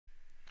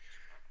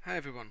Hi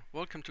everyone,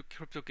 welcome to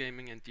Crypto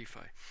Gaming and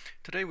DeFi.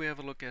 Today we have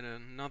a look at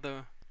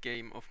another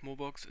game of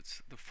Mobox.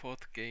 It's the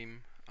fourth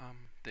game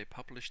they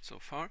published so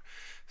far.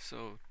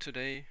 So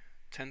today,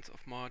 10th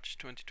of March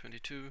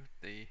 2022,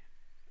 they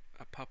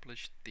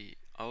published the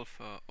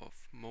alpha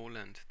of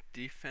Moland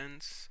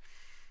Defense.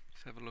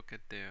 Let's have a look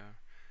at their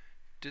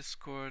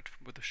Discord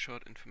with a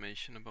short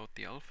information about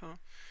the alpha.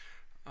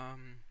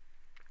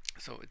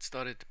 So it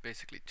started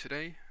basically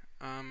today,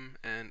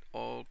 and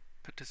all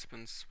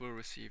participants will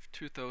receive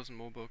 2,000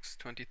 Mobox,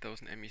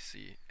 20,000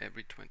 MEC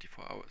every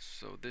 24 hours.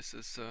 So this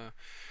is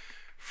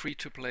free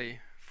to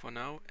play for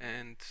now,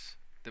 and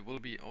there will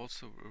be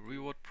also a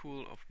reward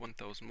pool of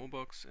 1,000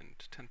 Mobox and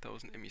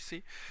 10,000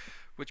 MEC,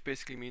 which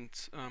basically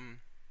means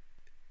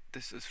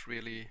this is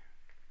really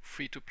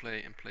free to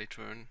play and play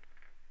to earn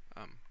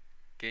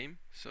game.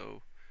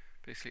 So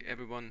basically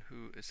everyone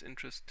who is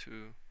interested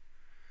to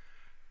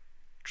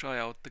try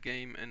out the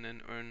game and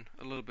then earn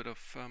a little bit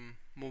of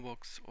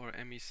Mobox or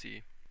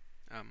MEC.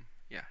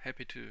 Yeah,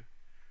 happy to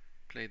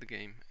play the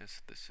game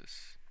as this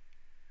is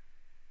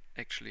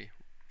actually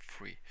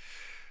free.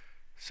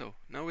 So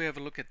now we have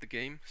a look at the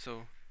game.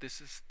 So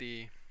this is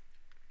the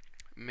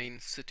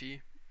main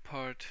city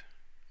part,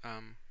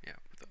 yeah,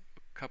 with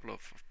a couple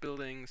of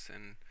buildings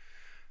and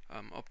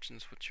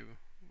options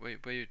where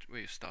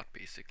you start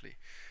basically.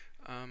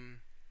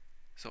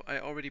 So I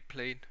already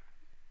played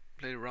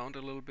around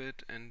a little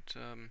bit and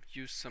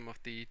used some of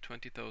the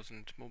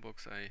 20,000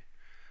 Mobox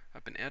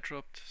I've been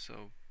airdropped,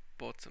 so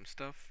bought some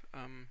stuff.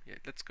 Yeah,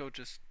 let's go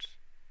just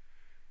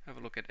have a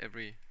look at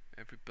every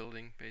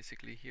building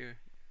basically. Here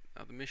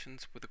are the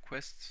missions with the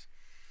quests.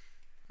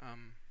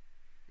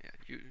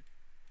 Yeah,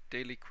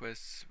 daily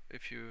quests.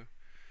 If you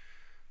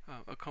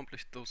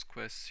accomplish those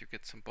quests, you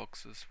get some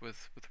boxes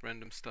with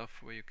random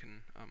stuff where you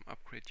can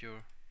upgrade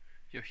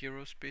your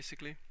heroes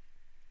basically.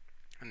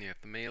 And you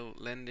have the mail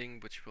landing,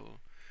 which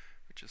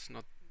is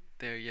not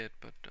there yet,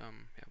 but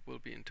yeah, will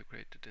be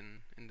integrated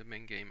in the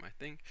main game, I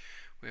think.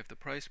 We have the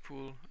prize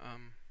pool,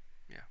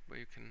 yeah, where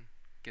you can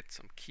get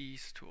some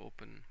keys to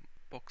open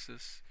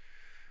boxes.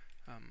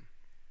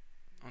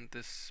 On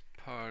this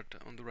part,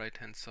 on the right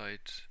hand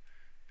side,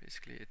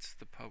 basically it's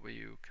the part where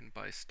you can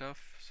buy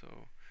stuff.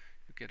 So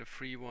you get a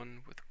free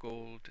one with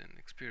gold and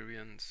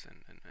experience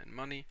and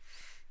money,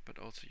 but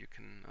also you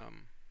can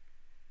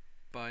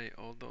buy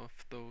all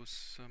of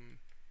those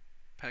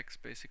packs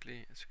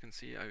basically. As you can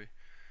see, I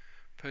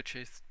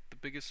purchased the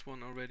biggest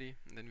one already,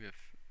 and then we have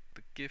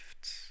the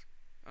gifts,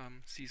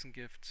 season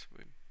gifts.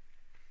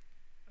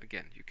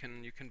 Again, you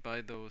can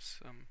buy those.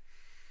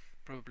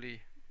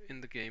 Probably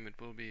in the game it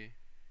will be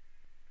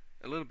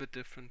a little bit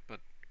different, but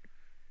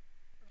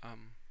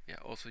yeah,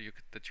 also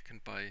that you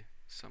can buy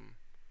some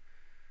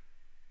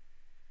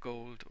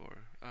gold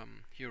or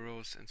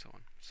heroes and so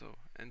on. So,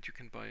 and you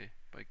can buy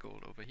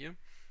gold over here.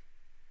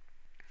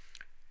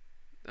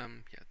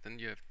 Yeah, then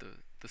you have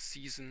the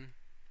season,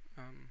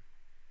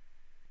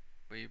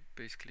 where you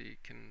basically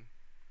can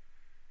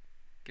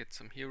get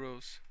some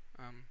heroes.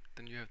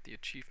 Then you have the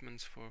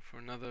achievements for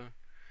another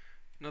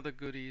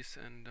goodies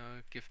and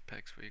gift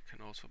packs where you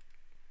can also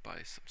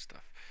buy some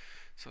stuff.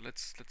 So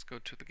let's go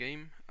to the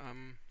game.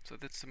 So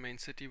that's the main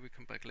city. We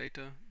come back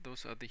later.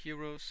 Those are the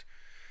heroes.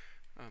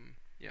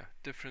 Yeah,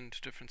 different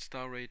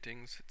star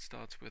ratings. It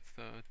starts with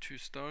 2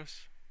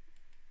 stars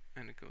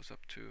and it goes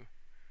up to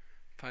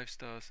 5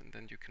 stars, and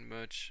then you can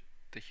merge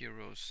the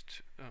heroes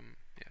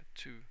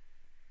to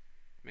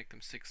make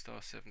them 6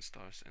 stars, 7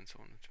 stars, and so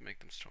on, to make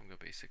them stronger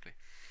basically.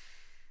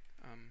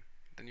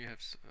 Then you have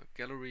a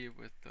gallery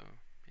with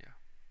yeah,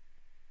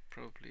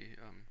 probably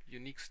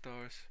unique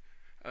stars,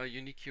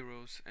 unique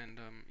heroes, and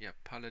yeah,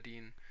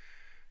 Paladin.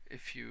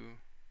 If you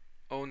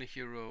own a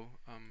hero,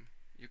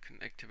 you can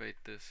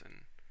activate this,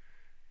 and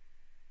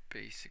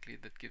basically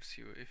that gives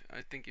you,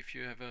 I think if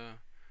you have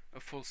a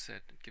full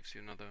set, it gives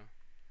you another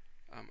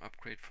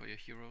upgrade for your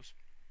heroes.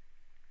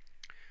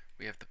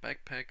 We have the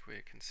backpack where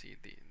you can see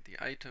the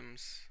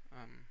items,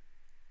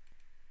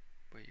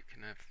 where you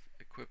can have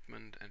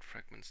equipment and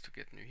fragments to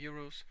get new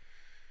heroes.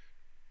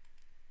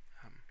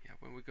 Yeah,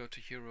 when we go to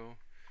hero,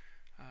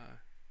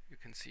 you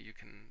can see you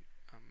can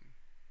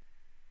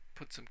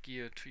put some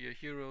gear to your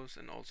heroes,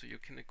 and also you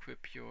can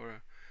equip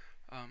your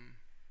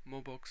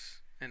Mobox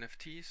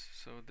NFTs.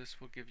 So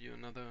this will give you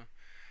another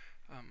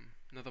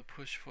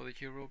push for the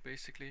hero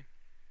basically.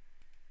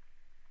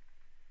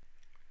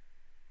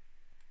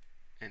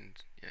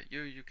 And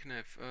yeah, you can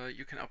have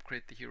you can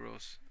upgrade the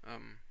heroes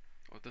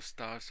or the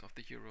stars of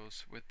the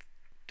heroes with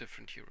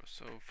different heroes.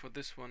 So for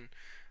this one,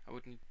 I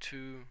would need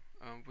 2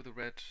 with a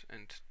red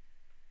and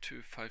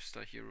 2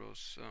 5-star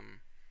heroes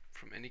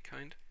from any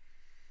kind.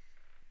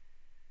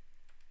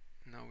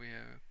 Now we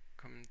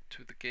come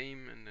to the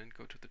game and then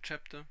go to the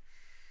chapter.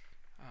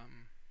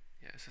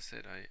 Yeah, as I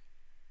said, I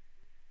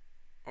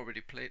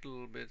already played a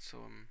little bit, so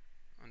I'm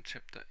on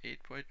chapter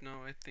 8 right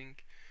now, I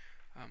think.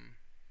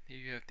 Here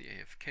you have the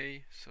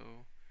AFK,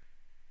 so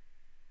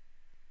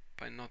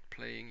by not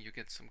playing you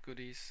get some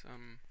goodies,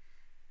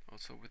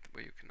 also with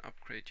where you can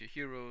upgrade your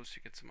heroes,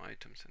 you get some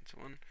items and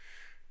so on.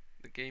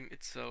 The game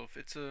itself,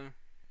 it's a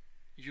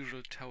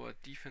usual tower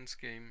defense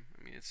game.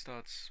 I mean, it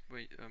starts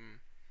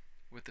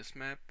with this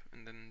map,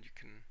 and then you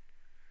can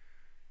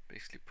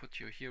basically put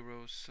your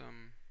heroes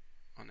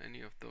on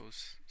any of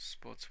those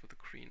spots with a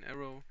green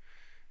arrow.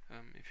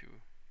 If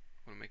you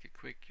want to make it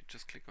quick, you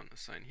just click on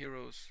assign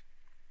heroes.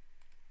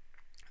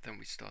 Then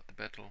we start the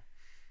battle,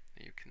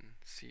 and you can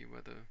see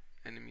where the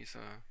enemies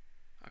are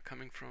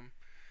coming from.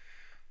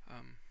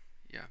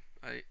 Yeah,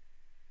 I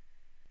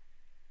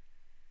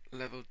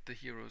leveled the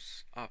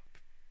heroes up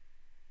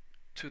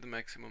to the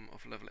maximum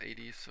of level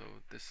 80, so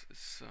this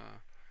is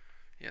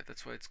yeah,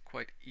 that's why it's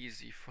quite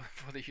easy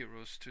for the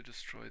heroes to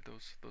destroy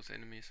those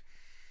enemies.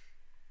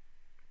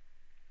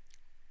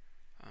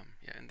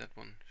 Yeah, and that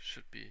one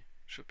should be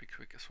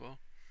quick as well.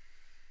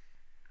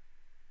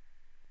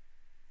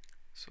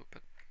 So,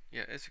 but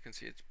yeah, as you can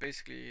see, it's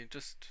basically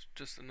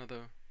just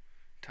another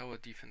tower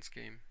defense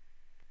game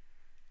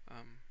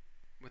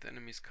with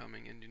enemies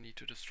coming and you need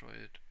to destroy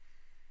it.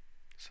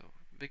 So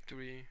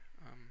victory,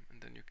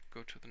 and then you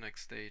go to the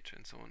next stage,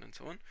 and so on and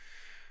so on.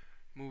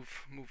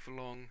 Move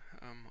along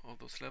all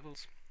those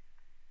levels.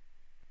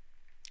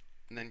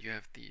 And then you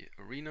have the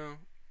arena,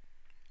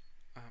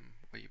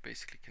 where you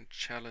basically can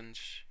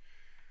challenge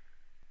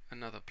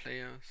another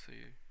player. So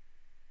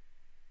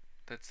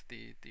that's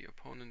the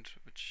opponent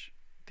which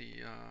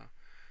the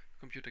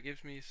computer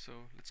gives me.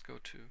 So let's go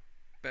to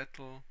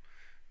battle,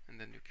 and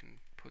then you can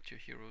put your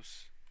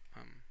heroes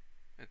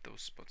at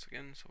those spots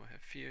again. So I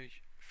have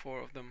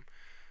 4 of them.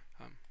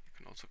 You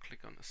can also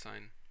click on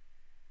assign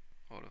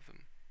all of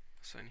them,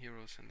 assign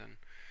heroes, and then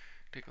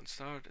click on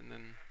start, and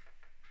then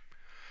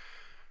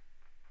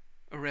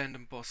a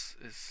random boss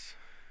is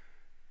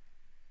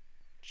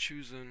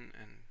chosen.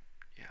 And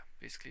yeah,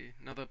 basically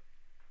another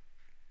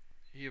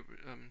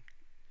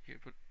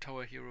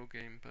tower hero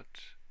game, but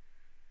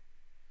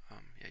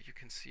yeah, you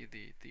can see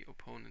the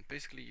opponent.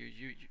 Basically,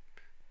 you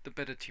the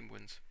better team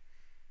wins.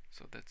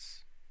 So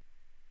that's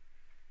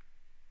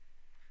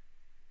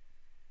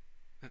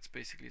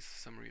basically a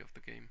summary of the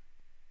game.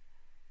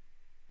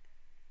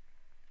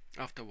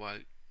 After a while,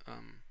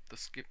 the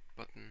skip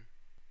button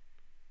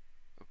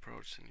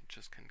approaches, and you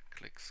just can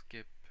click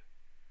skip.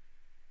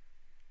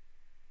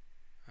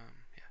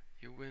 Yeah,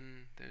 you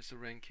win. There's a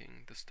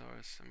ranking, the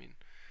stars. I mean,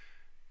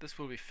 this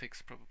will be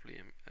fixed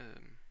probably.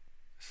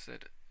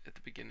 Said at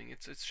the beginning,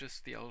 it's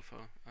just the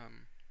alpha.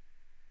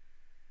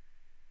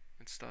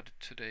 It started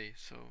today,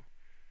 so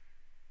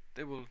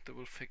they will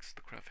fix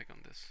the graphic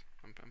on this.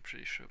 I'm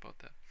pretty sure about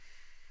that.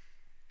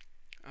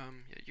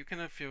 Yeah, you can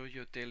have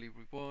your daily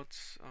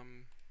rewards.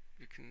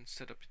 You can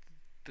set up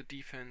the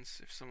defense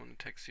if someone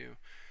attacks you,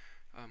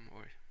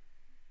 or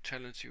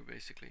challenge you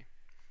basically.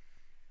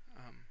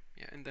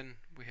 Yeah, and then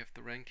we have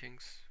the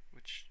rankings,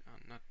 which are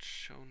not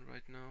shown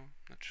right now.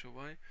 Not sure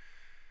why.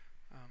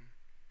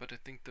 But I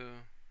think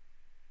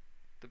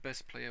the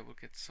best player will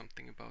get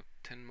something about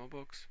 10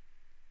 Mobox.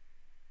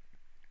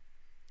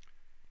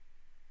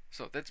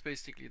 So that's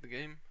basically the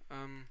game.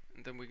 And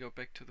then we go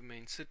back to the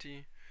main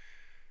city,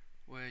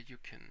 where you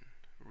can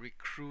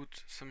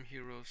recruit some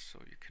heroes. So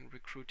you can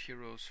recruit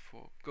heroes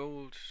for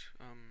gold,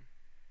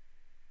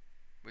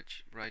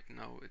 which right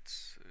now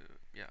it's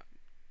yeah,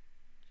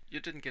 you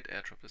didn't get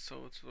airdroppers,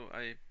 so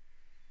I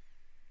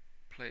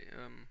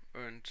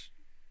earned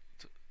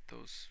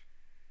those.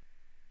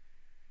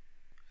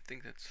 I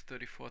think that's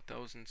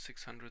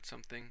 34,600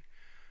 something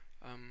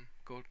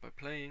gold by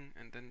playing,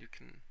 and then you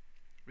can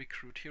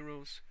recruit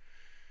heroes.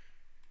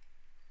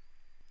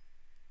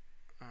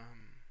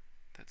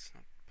 That's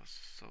not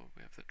possible. So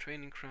we have the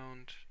training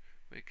ground,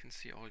 where you can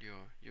see all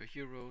your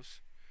heroes.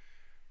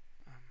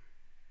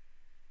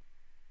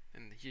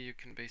 And here you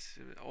can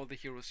basically all the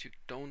heroes you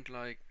don't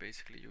like.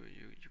 Basically,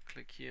 you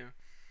click here,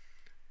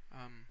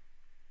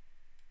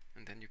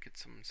 and then you get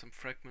some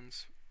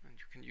fragments, and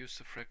you can use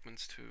the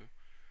fragments to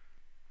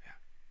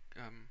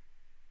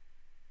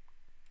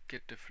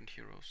get different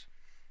heroes.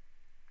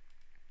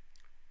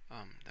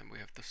 Then we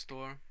have the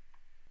store,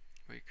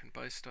 where you can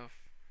buy stuff.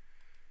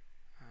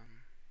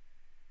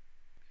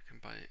 You can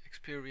buy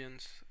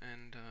experience,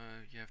 and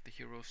you have the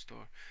hero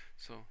store.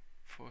 So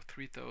for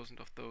 3,000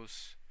 of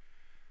those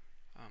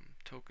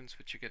tokens,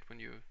 which you get when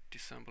you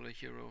disassemble a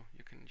hero,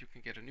 you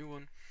can get a new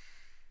one.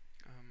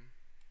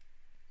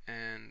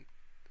 And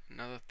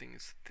another thing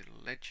is the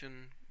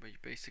legend, where you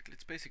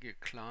it's basically a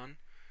clan,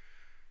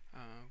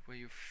 where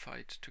you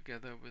fight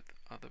together with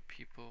other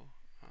people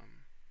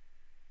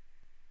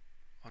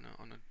on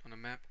a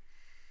map.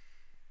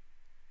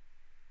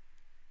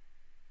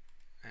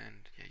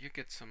 And yeah, you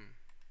get some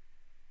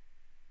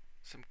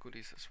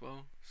goodies as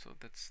well. So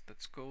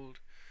that's gold.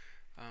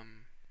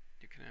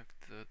 You can have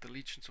the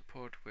Legion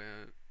support,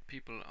 where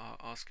people are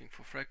asking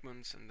for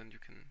fragments, and then you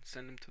can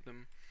send them to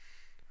them.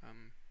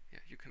 Yeah,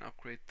 you can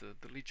upgrade the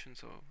Legion,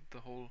 so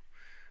the whole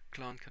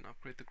clan can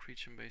upgrade the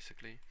creature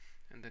basically.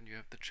 And then you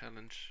have the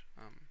challenge.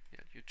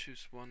 Yeah, you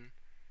choose one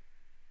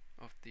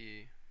of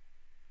the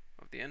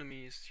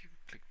enemies. You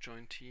click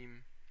join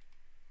team.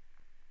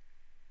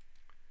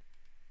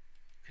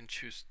 You can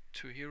choose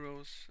 2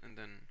 heroes and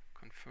then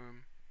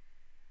confirm.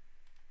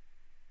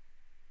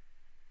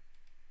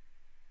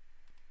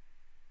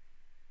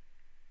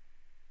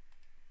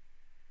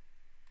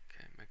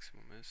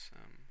 is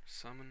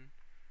summon.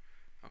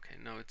 Okay,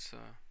 now it's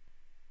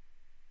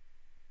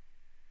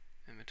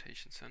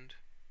invitation sent.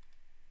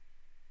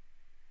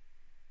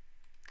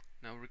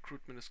 Now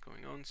recruitment is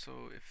going on,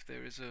 so if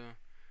there is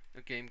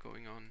a game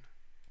going on,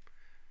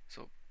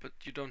 so but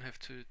you don't have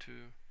to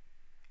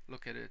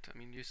look at it. I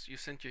mean, you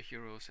send your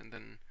heroes and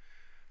then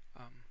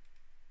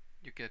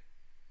you get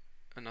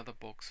another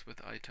box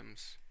with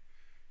items,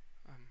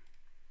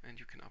 and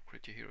you can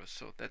upgrade your heroes.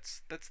 So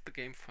that's the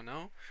game for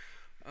now.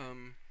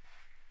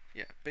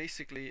 Yeah,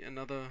 basically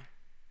another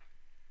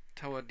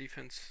tower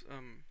defense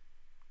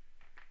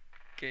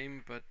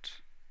game,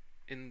 but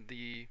in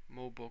the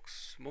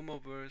Mobox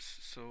Momoverse.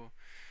 So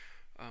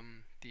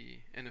the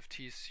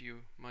NFTs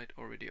you might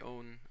already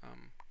own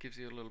gives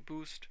you a little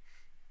boost.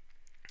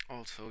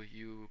 Also,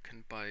 you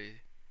can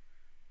buy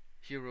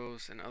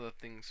heroes and other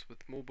things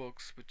with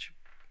Mobox, which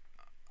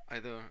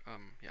either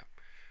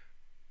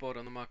bought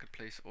on the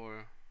marketplace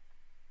or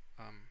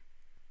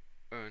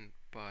earned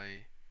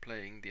by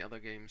playing the other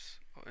games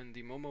in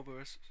the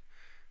Momoverse.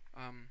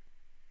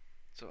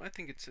 So I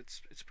think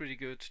it's pretty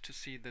good to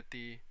see that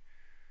the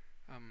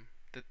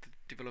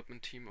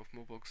development team of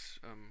Mobox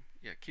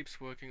keeps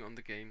working on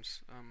the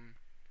games.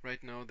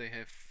 Right now they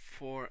have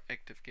 4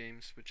 active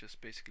games, which is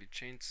basically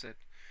Chain Set,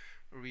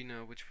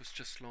 Arena, which was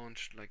just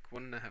launched like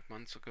 1.5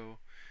 months ago,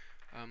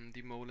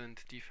 the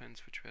Moland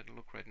Defense, which we had a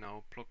look right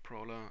now, Block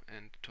Brawler,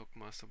 and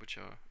Token Master, which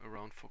are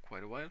around for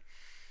quite a while.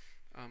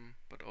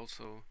 But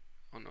also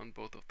on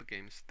both of the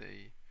games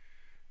they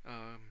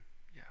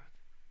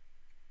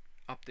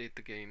update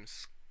the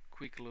games,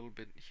 tweak a little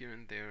bit here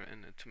and there,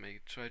 and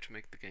try to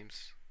make the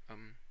games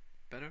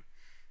better,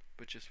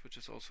 which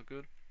is also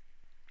good.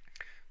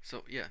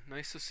 So yeah,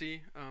 nice to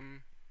see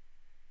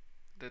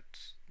that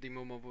the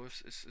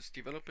Momoverse is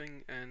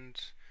developing,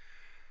 and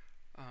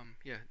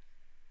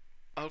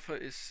alpha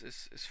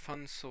is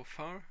fun so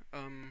far.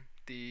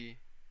 The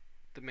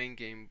main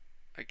game,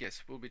 I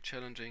guess, will be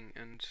challenging,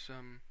 and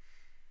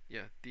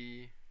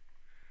the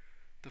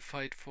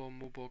fight for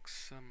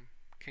Mobox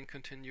can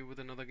continue with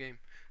another game.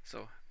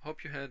 So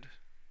hope you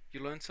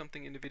learned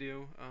something in the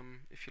video.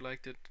 If you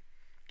liked it,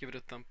 give it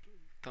a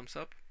thumbs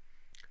up.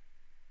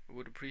 I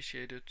would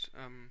appreciate it.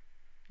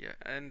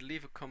 And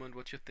leave a comment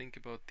what you think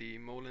about the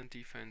Moland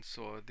Defense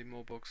or the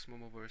Mobox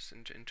Momoverse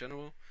in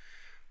general.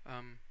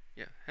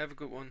 Have a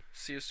good one.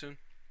 See you soon.